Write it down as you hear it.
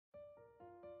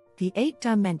The 8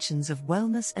 dimensions of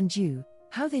wellness and you,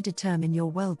 how they determine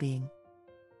your well-being.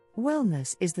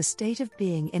 Wellness is the state of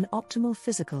being in optimal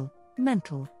physical,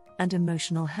 mental, and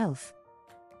emotional health.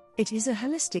 It is a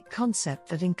holistic concept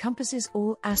that encompasses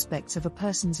all aspects of a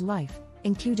person's life,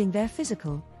 including their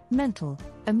physical, mental,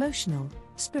 emotional,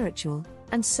 spiritual,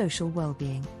 and social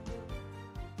well-being.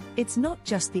 It's not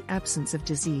just the absence of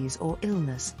disease or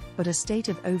illness, but a state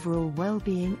of overall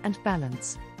well-being and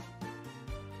balance.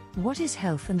 What is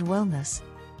health and wellness?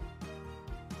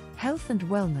 Health and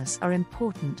wellness are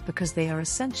important because they are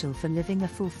essential for living a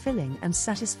fulfilling and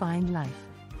satisfying life.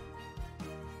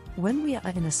 When we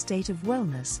are in a state of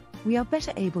wellness, we are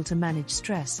better able to manage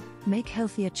stress, make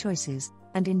healthier choices,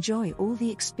 and enjoy all the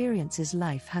experiences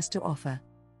life has to offer.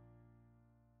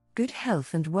 Good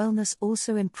health and wellness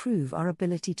also improve our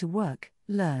ability to work,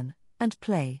 learn, and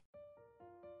play.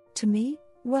 To me,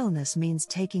 wellness means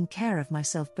taking care of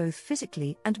myself both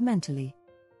physically and mentally.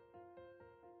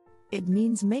 It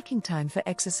means making time for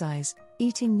exercise,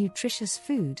 eating nutritious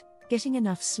food, getting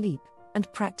enough sleep,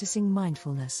 and practicing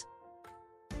mindfulness.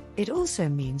 It also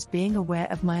means being aware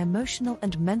of my emotional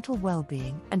and mental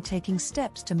well-being and taking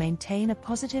steps to maintain a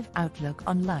positive outlook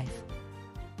on life.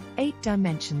 8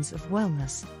 dimensions of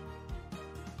wellness.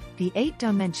 The 8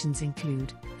 dimensions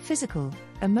include physical,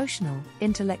 emotional,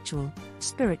 intellectual,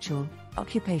 spiritual,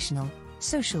 occupational,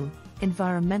 social,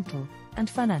 environmental, and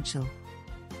financial.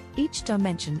 Each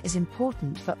dimension is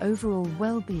important for overall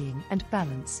well-being and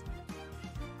balance.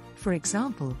 For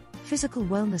example, physical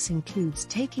wellness includes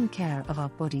taking care of our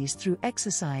bodies through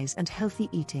exercise and healthy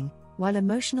eating, while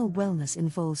emotional wellness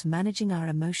involves managing our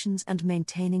emotions and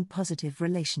maintaining positive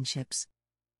relationships.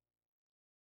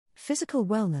 Physical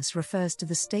wellness refers to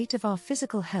the state of our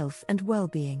physical health and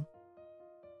well-being.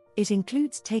 It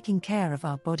includes taking care of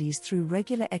our bodies through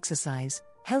regular exercise,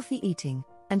 healthy eating,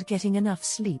 and getting enough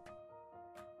sleep.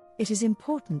 It is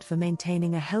important for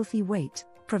maintaining a healthy weight,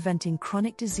 preventing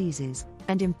chronic diseases,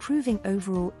 and improving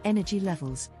overall energy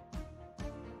levels.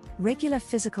 Regular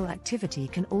physical activity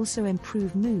can also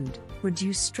improve mood,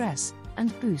 reduce stress,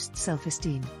 and boost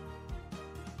self-esteem.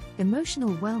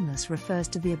 Emotional wellness refers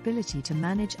to the ability to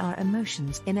manage our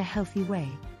emotions in a healthy way.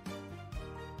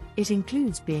 It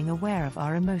includes being aware of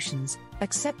our emotions,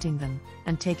 accepting them,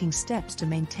 and taking steps to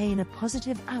maintain a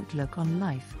positive outlook on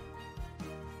life.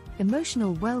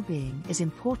 Emotional well-being is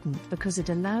important because it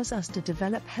allows us to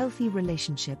develop healthy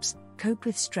relationships, cope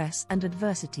with stress and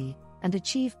adversity, and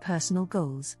achieve personal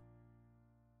goals.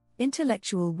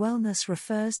 Intellectual wellness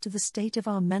refers to the state of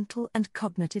our mental and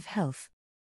cognitive health.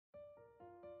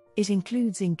 It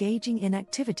includes engaging in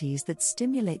activities that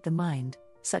stimulate the mind,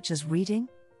 such as reading,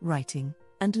 writing,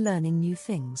 and learning new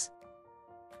things.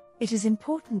 It is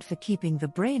important for keeping the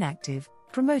brain active,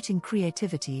 promoting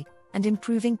creativity, and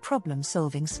improving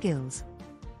problem-solving skills.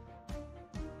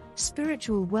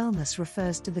 Spiritual wellness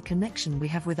refers to the connection we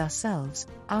have with ourselves,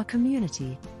 our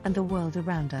community, and the world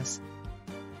around us.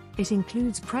 It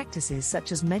includes practices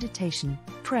such as meditation,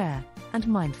 prayer, and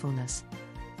mindfulness.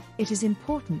 It is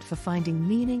important for finding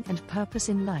meaning and purpose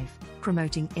in life,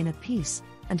 promoting inner peace,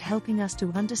 and helping us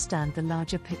to understand the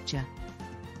larger picture.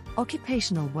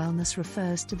 Occupational wellness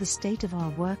refers to the state of our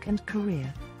work and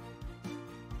career.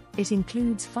 It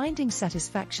includes finding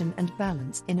satisfaction and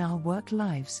balance in our work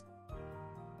lives.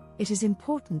 It is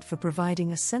important for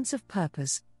providing a sense of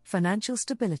purpose, financial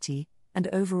stability, and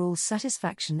overall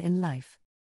satisfaction in life.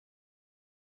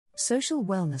 Social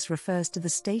wellness refers to the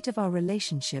state of our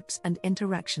relationships and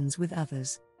interactions with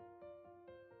others.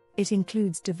 It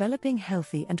includes developing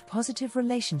healthy and positive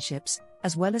relationships,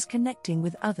 as well as connecting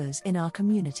with others in our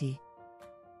community.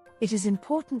 It is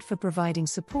important for providing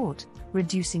support,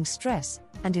 reducing stress,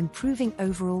 and improving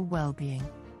overall well-being.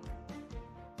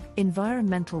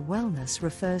 Environmental wellness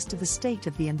refers to the state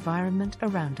of the environment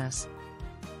around us.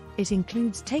 It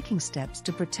includes taking steps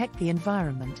to protect the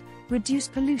environment, reduce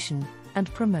pollution,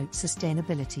 and promote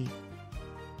sustainability.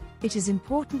 It is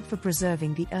important for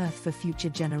preserving the earth for future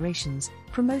generations,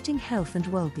 promoting health and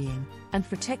well-being, and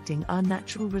protecting our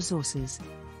natural resources.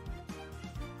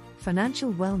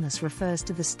 Financial wellness refers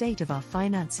to the state of our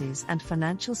finances and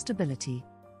financial stability.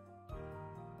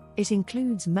 It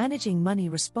includes managing money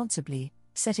responsibly,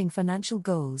 setting financial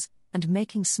goals, and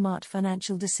making smart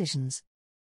financial decisions.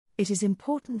 It is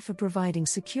important for providing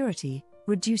security,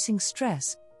 reducing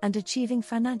stress, and achieving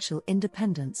financial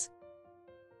independence.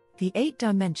 The 8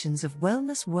 dimensions of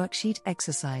wellness worksheet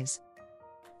exercise.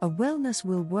 A wellness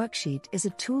wheel worksheet is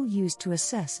a tool used to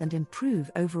assess and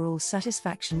improve overall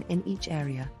satisfaction in each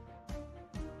area.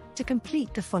 To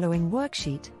complete the following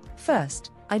worksheet,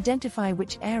 first, identify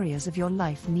which areas of your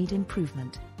life need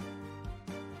improvement.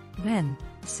 Then,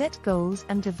 set goals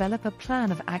and develop a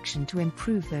plan of action to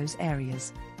improve those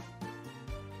areas.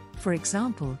 For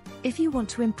example, if you want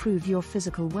to improve your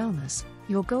physical wellness,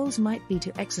 your goals might be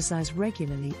to exercise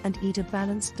regularly and eat a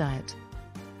balanced diet.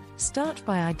 Start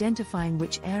by identifying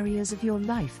which areas of your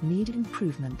life need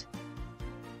improvement.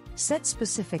 Set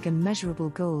specific and measurable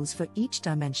goals for each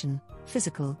dimension: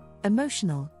 physical,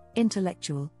 emotional,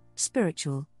 intellectual,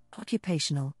 spiritual,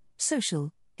 occupational,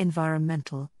 social,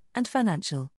 environmental, and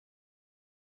financial.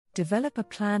 Develop a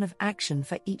plan of action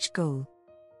for each goal.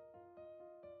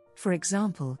 For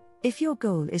example, if your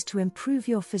goal is to improve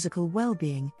your physical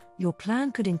well-being, your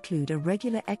plan could include a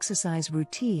regular exercise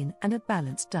routine and a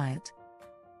balanced diet.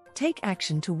 Take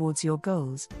action towards your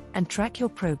goals and track your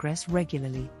progress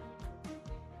regularly.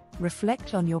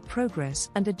 Reflect on your progress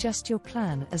and adjust your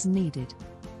plan as needed.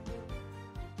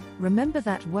 Remember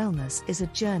that wellness is a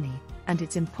journey, and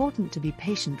it's important to be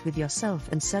patient with yourself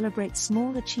and celebrate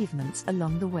small achievements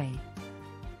along the way.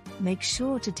 Make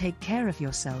sure to take care of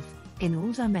yourself in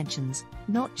all dimensions,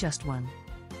 not just one.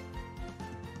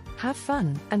 Have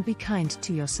fun and be kind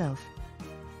to yourself.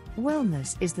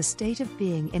 Wellness is the state of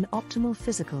being in optimal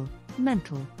physical,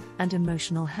 mental, and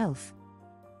emotional health.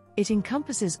 It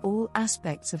encompasses all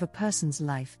aspects of a person's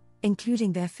life,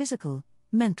 including their physical,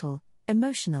 mental,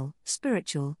 emotional,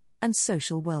 spiritual, and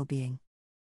social well-being.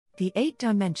 The 8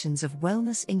 dimensions of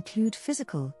wellness include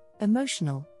physical,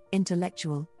 emotional,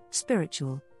 intellectual,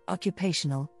 spiritual,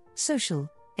 occupational, social,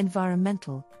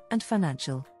 environmental, and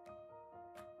financial.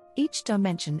 Each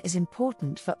dimension is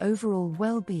important for overall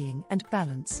well-being and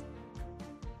balance.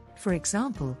 For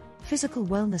example, physical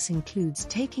wellness includes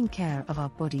taking care of our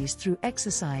bodies through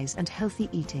exercise and healthy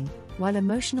eating, while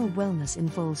emotional wellness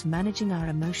involves managing our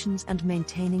emotions and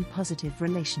maintaining positive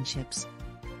relationships.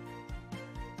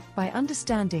 By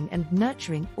understanding and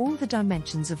nurturing all the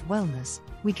dimensions of wellness,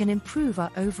 we can improve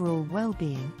our overall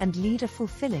well-being and lead a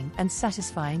fulfilling and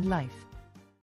satisfying life.